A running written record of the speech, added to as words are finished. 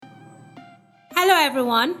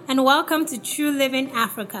everyone, and welcome to True Living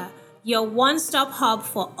Africa, your one-stop hub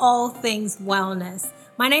for all things wellness.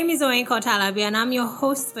 My name is Owen Kotalabi, and I'm your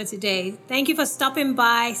host for today. Thank you for stopping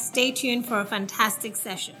by. Stay tuned for a fantastic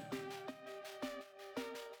session.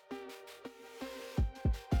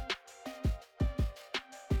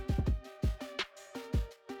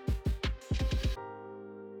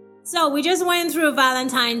 So we just went through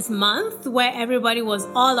Valentine's month where everybody was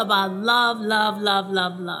all about love, love, love,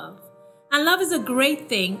 love, love. And love is a great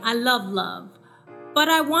thing. I love love. But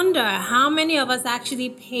I wonder how many of us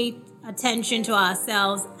actually pay attention to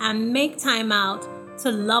ourselves and make time out to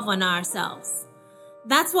love on ourselves.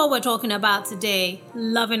 That's what we're talking about today,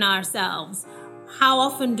 loving ourselves. How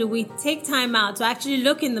often do we take time out to actually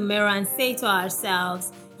look in the mirror and say to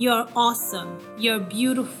ourselves, "You're awesome, you're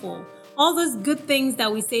beautiful." All those good things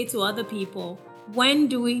that we say to other people, when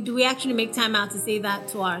do we actually make time out to say that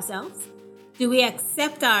to ourselves? Do we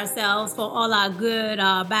accept ourselves for all our good,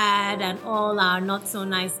 our bad, and all our not so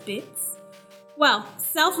nice bits? Well,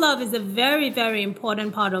 self-love is a very, very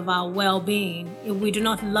important part of our well-being. If we do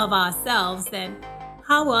not love ourselves, then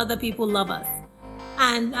how will other people love us?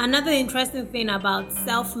 And another interesting thing about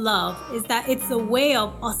self-love is that it's a way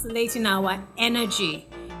of oscillating our energy.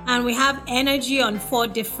 And we have energy on 4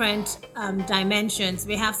 different dimensions.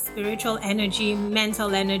 We have spiritual energy,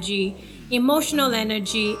 mental energy, emotional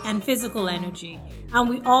energy, and physical energy. And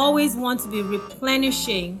we always want to be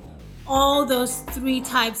replenishing all those 3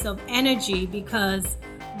 types of energy because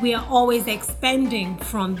we are always expending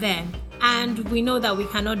from them. And we know that we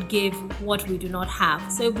cannot give what we do not have.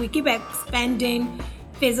 So if we keep expending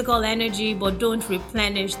physical energy but don't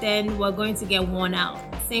replenish, then we're going to get worn out.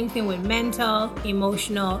 Same thing with mental,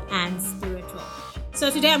 emotional, and spiritual. So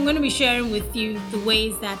today I'm going to be sharing with you the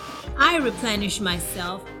ways that I replenish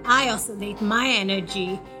myself, I oscillate my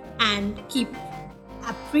energy, and keep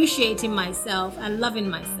appreciating myself and loving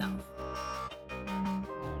myself.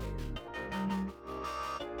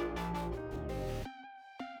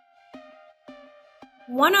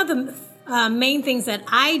 One of the main things that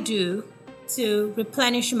I do to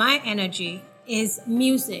replenish my energy is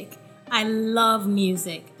music. I love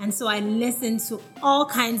music, and so I listen to all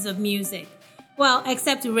kinds of music. Well,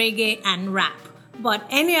 except reggae and rap, but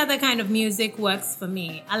any other kind of music works for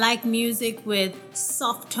me. I like music with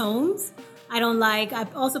soft tones. I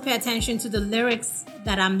also pay attention to the lyrics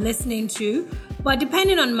that I'm listening to, but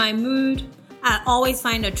depending on my mood, I always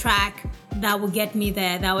find a track that will get me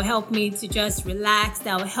there, that will help me to just relax,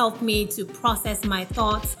 that will help me to process my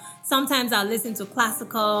thoughts. Sometimes I'll listen to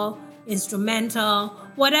classical, instrumental,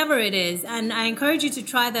 whatever it is. And I encourage you to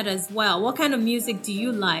try that as well. What kind of music do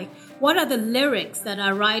you like? What are the lyrics that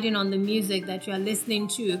are riding on the music that you are listening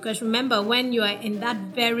to? Because remember, when you are in that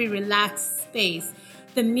very relaxed space,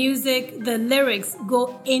 the lyrics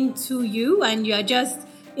go into you and you are just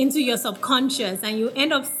into your subconscious and you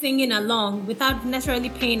end up singing along without necessarily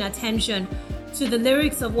paying attention to the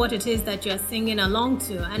lyrics of what it is that you're singing along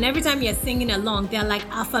to. And every time you're singing along, they're like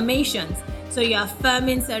affirmations. So you're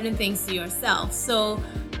affirming certain things to yourself. So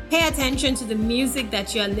pay attention to the music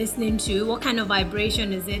that you're listening to. What kind of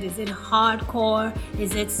vibration is it? Is it hardcore?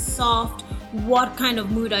 Is it soft? What kind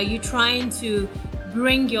of mood are you trying to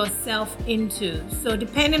bring yourself into? So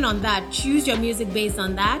depending on that, choose your music based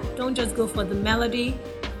on that. Don't just go for the melody.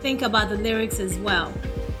 Think about the lyrics as well.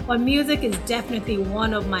 But music is definitely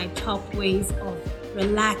one of my top ways of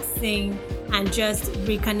relaxing and just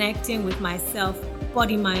reconnecting with myself,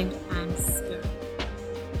 body, mind, and spirit.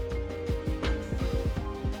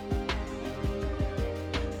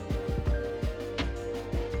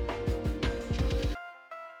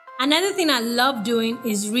 Another thing I love doing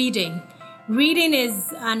is reading. Reading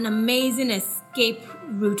is an amazing escape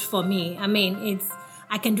route for me.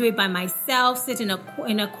 I can do it by myself, sit in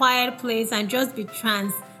a quiet place and just be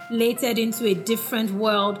translated into a different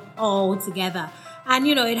world altogether. And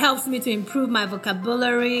it helps me to improve my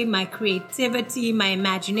vocabulary, my creativity, my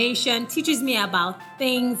imagination, teaches me about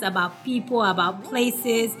things, about people, about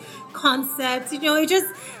places, concepts.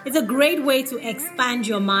 It's a great way to expand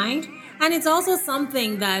your mind. And it's also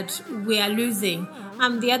something that we are losing.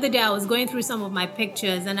 The other day I was going through some of my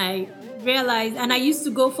pictures and I realized, and I used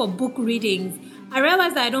to go for book readings. I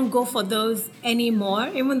realized that I don't go for those anymore,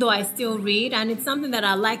 even though I still read. And it's something that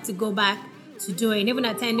I like to go back to doing, even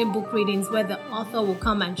attending book readings where the author will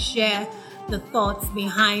come and share the thoughts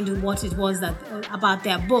behind what it was about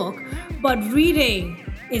their book. But reading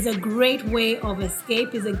is a great way of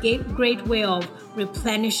escape, is a great way of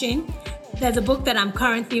replenishing. There's a book that I'm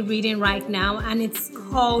currently reading right now, and it's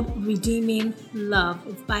called Redeeming Love.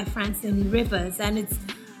 It's by Francine Rivers, and it's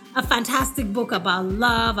a fantastic book about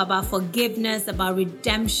love, about forgiveness, about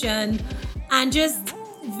redemption, and just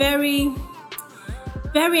very,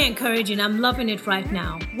 very encouraging. I'm loving it right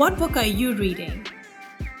now. What book are you reading?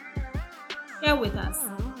 Share with us.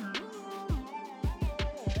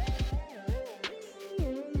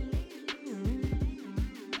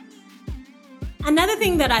 Another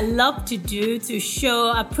thing that I love to do to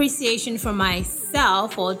show appreciation for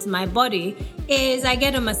myself or to my body is I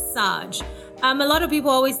get a massage. A lot of people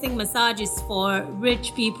always think massage is for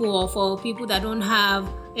rich people or for people that don't have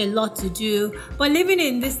a lot to do. But living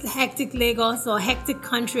in this hectic Lagos or hectic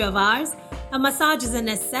country of ours, a massage is a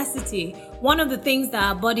necessity. One of the things that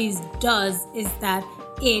our bodies does is that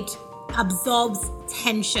it absorbs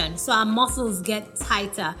tension, so our muscles get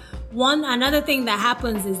tighter. Another thing that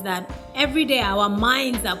happens is that every day our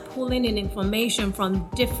minds are pulling in information from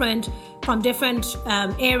different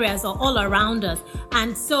areas or all around us,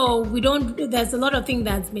 and so there's a lot of things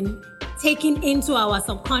that's been taken into our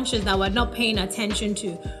subconscious that we're not paying attention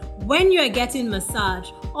to. When you're getting massage,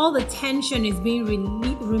 all the tension is being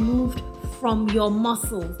removed from your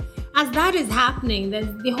muscles. As that is happening,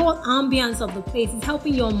 the whole ambience of the place is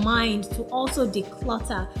helping your mind to also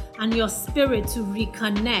declutter and your spirit to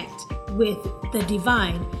reconnect with the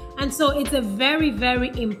divine. And so it's a very, very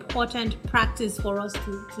important practice for us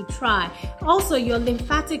to try. Also, your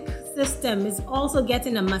lymphatic system is also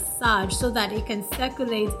getting a massage so that it can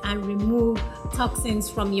circulate and remove toxins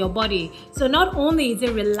from your body. So not only is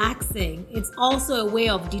it relaxing, it's also a way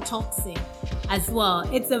of detoxing as well.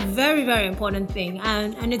 It's a very, very important thing.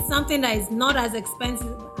 And it's something that is not as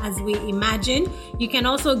expensive as we imagined. You can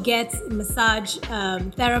also get massage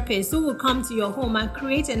therapists who will come to your home and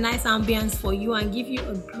create a nice ambience for you and give you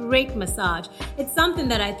a great massage. It's something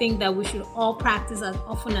that I think that we should all practice as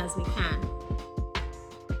often as we can.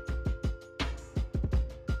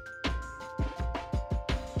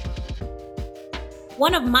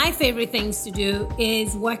 One of my favorite things to do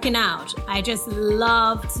is working out. I just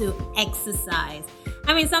love to exercise.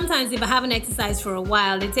 I mean, sometimes if I haven't exercised for a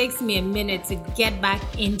while, it takes me a minute to get back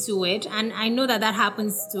into it. And I know that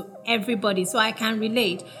happens to everybody, so I can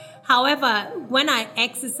relate. However, when I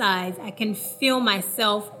exercise, I can feel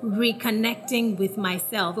myself reconnecting with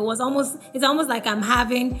myself. It's almost like I'm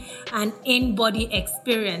having an in-body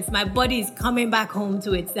experience. My body is coming back home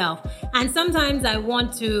to itself. And sometimes I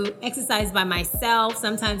want to exercise by myself.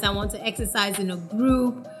 Sometimes I want to exercise in a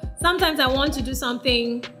group. Sometimes I want to do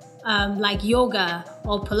something like yoga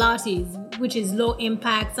or Pilates, which is low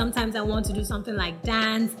impact. Sometimes I want to do something like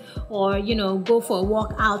dance or, go for a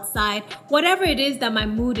walk outside. Whatever it is that my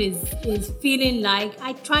mood is feeling like,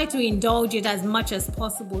 I try to indulge it as much as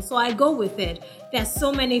possible. So I go with it. There's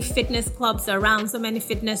so many fitness clubs around, so many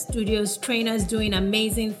fitness studios, trainers doing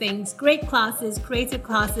amazing things, great classes, creative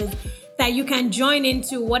classes that you can join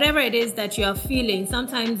into, whatever it is that you're feeling.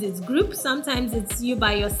 Sometimes it's group, sometimes it's you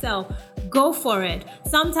by yourself. Go for it.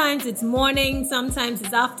 Sometimes it's morning, sometimes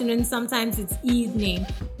it's afternoon, sometimes it's evening.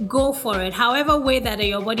 Go for it. However way that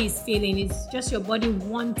your body is feeling, it's just your body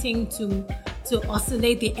wanting to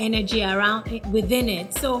oscillate the energy around it, within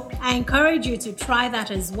it. So I encourage you to try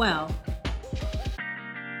that as well.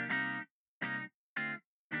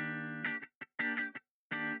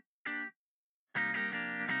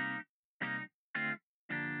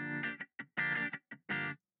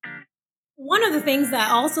 One of the things that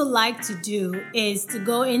I also like to do is to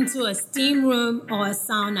go into a steam room or a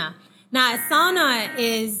sauna. Now, a sauna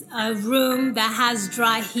is a room that has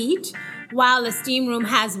dry heat, while a steam room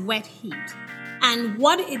has wet heat. And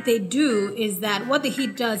what the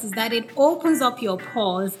heat does is that it opens up your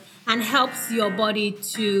pores and helps your body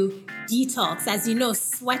to detox. As you know,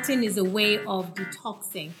 sweating is a way of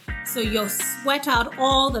detoxing. So you sweat out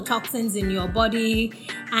all the toxins in your body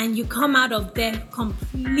and you come out of there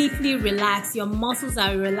completely relaxed. Your muscles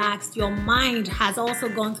are relaxed. Your mind has also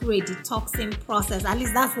gone through a detoxing process. At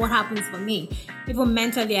least that's what happens for me. Even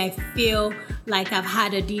mentally, I feel like I've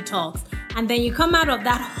had a detox. And then you come out of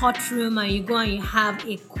that hot room and you go and you have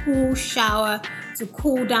a cool shower to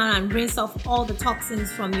cool down and rinse off all the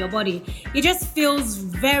toxins from your body. It just feels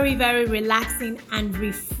very, very relaxing and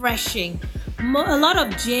refreshing. A lot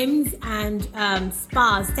of gyms and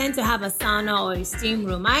spas tend to have a sauna or a steam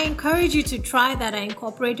room. I encourage you to try that and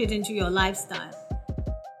incorporate it into your lifestyle.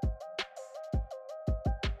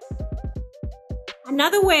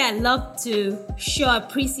 Another way I love to show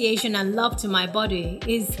appreciation and love to my body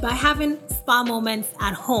is by having spa moments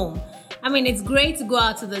at home. I mean, it's great to go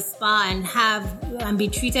out to the spa and be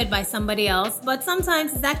treated by somebody else, but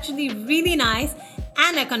sometimes it's actually really nice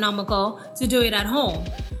and economical to do it at home.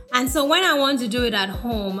 And so when I want to do it at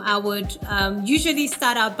home, I would usually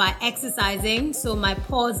start out by exercising, so my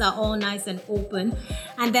pores are all nice and open,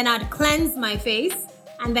 and then I'd cleanse my face.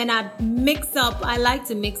 And then I like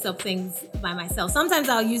to mix up things by myself. Sometimes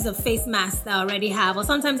I'll use a face mask that I already have, or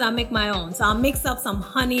sometimes I'll make my own. So I'll mix up some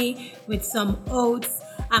honey with some oats.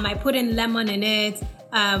 I might put in lemon in it.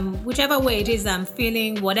 Whichever way it is I'm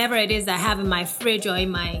feeling, whatever it is I have in my fridge or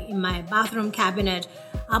in my bathroom cabinet,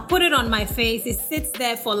 I'll put it on my face. It sits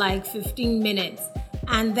there for like 15 minutes.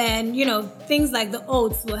 And then, things like the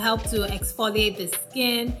oats will help to exfoliate the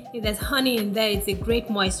skin. If there's honey in there, it's a great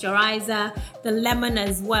moisturizer. The lemon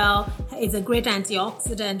as well is a great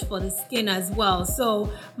antioxidant for the skin as well.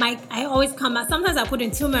 So I always sometimes I put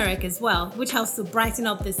in turmeric as well, which helps to brighten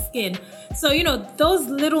up the skin. So, those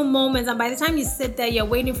little moments, and by the time you sit there, you're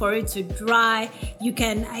waiting for it to dry.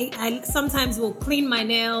 I sometimes will clean my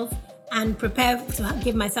nails and prepare to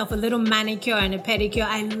give myself a little manicure and a pedicure.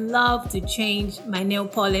 I love to change my nail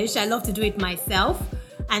polish. I love to do it myself.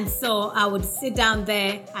 And so I would sit down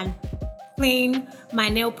there and clean my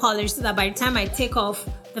nail polish so that by the time I take off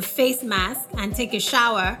the face mask and take a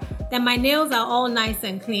shower, then my nails are all nice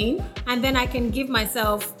and clean. And then I can give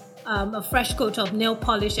myself a fresh coat of nail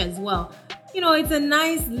polish as well. It's a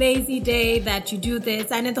nice lazy day that you do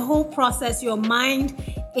this. And in the whole process, your mind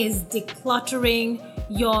is decluttering.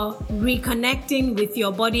 You're reconnecting with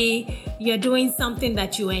your body. You're doing something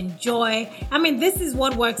that you enjoy. This is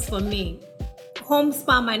what works for me. Home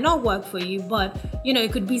spa might not work for you, but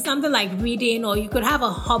it could be something like reading, or you could have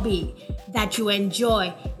a hobby that you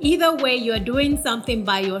enjoy. Either way, you're doing something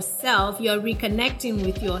by yourself. You're reconnecting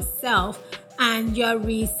with yourself, and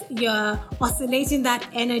you're oscillating that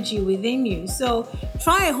energy within you. So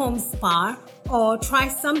try a home spa, or try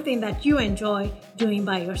something that you enjoy doing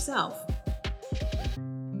by yourself.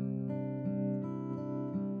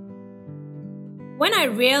 When I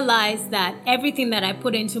realized that everything that I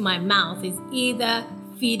put into my mouth is either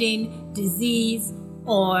feeding disease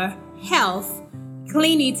or health,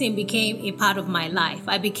 clean eating became a part of my life.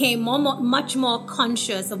 I became much more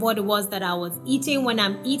conscious of what it was that I was eating, when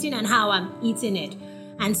I'm eating, and how I'm eating it.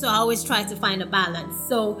 And so I always try to find a balance.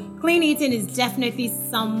 So clean eating is definitely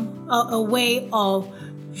a way of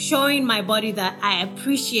showing my body that I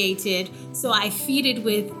appreciate it. So I feed it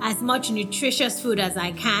with as much nutritious food as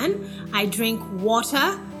I can. I drink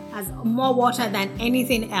water, more water than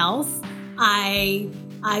anything else. I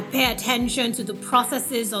pay attention to the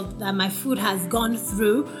processes that my food has gone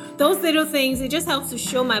through. Those little things, it just helps to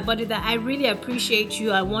show my body that I really appreciate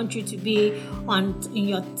you. I want you to be in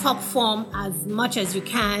your top form as much as you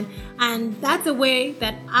can. And that's a way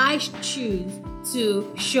that I choose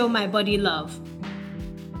to show my body love.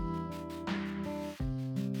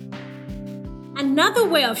 Another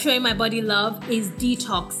way of showing my body love is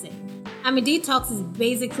detoxing. Detox is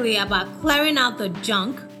basically about clearing out the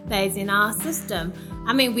junk that is in our system.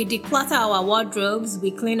 We declutter our wardrobes, we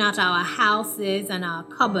clean out our houses and our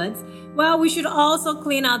cupboards. Well, we should also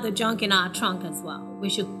clean out the junk in our trunk as well. We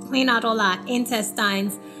should clean out all our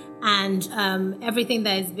intestines and everything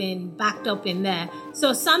that has been backed up in there.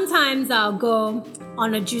 So sometimes I'll go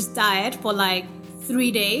on a juice diet for like 3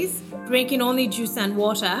 days, drinking only juice and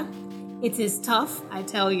water. It is tough, I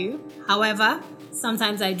tell you. However,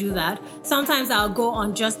 sometimes I do that. Sometimes I'll go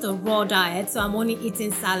on just a raw diet, so I'm only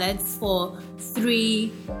eating salads for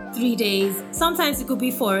three days. Sometimes it could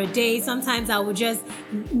be for a day. Sometimes I will just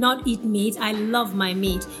not eat meat. I love my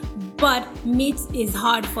meat, but meat is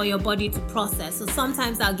hard for your body to process. So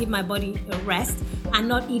sometimes I'll give my body a rest and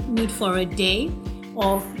not eat meat for a day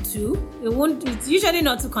or two. It's usually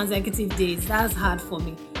not 2 consecutive days. That's hard for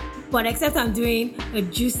me. But except I'm doing a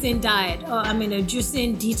juicing diet, or a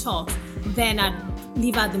juicing detox, then I'd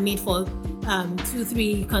leave out the meat for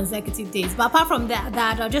 2-3 consecutive days. But apart from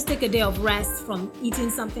that, I'll just take a day of rest from eating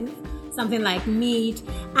something like meat,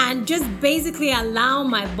 and just basically allow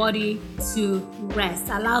my body to rest,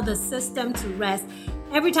 allow the system to rest.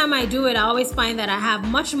 Every time I do it, I always find that I have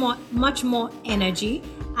much more energy.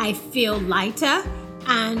 I feel lighter.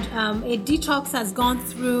 And a detox has gone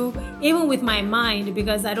through even with my mind,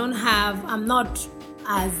 because I'm not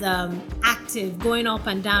as active going up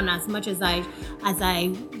and down as much as I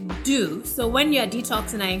do. So when you're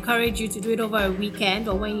detoxing, I encourage you to do it over a weekend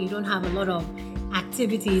or when you don't have a lot of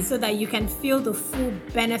activities, so that you can feel the full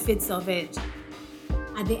benefits of it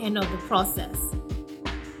at the end of the process.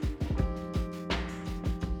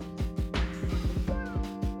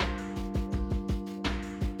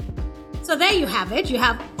 So there you have it. You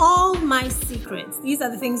have all my secrets. These are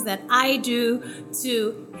the things that I do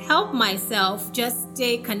to help myself just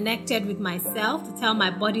stay connected with myself, to tell my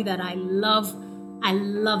body that I love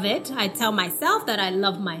it. I tell myself that I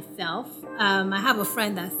love myself. I have a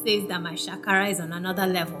friend that says that my chakra is on another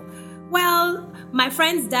level. Well, my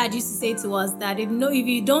friend's dad used to say to us that if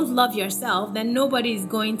you don't love yourself, then nobody is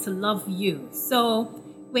going to love you. So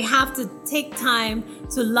we have to take time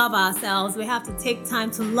to love ourselves. We have to take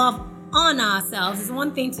time to love on ourselves. It's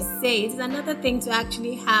one thing to say, it's another thing to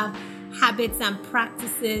actually have habits and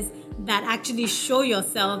practices that actually show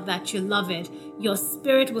yourself that you love it. Your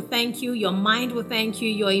spirit will thank you, your mind will thank you,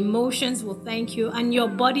 your emotions will thank you, and your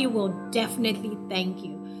body will definitely thank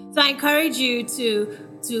you. So I encourage you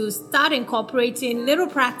to start incorporating little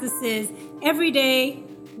practices every day,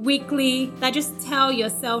 weekly, that just tell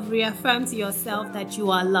yourself, reaffirm to yourself that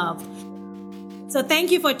you are loved. So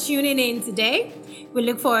thank you for tuning in today. We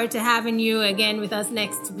look forward to having you again with us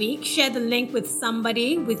next week. Share the link with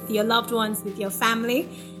somebody, with your loved ones, with your family,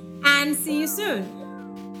 and see you soon.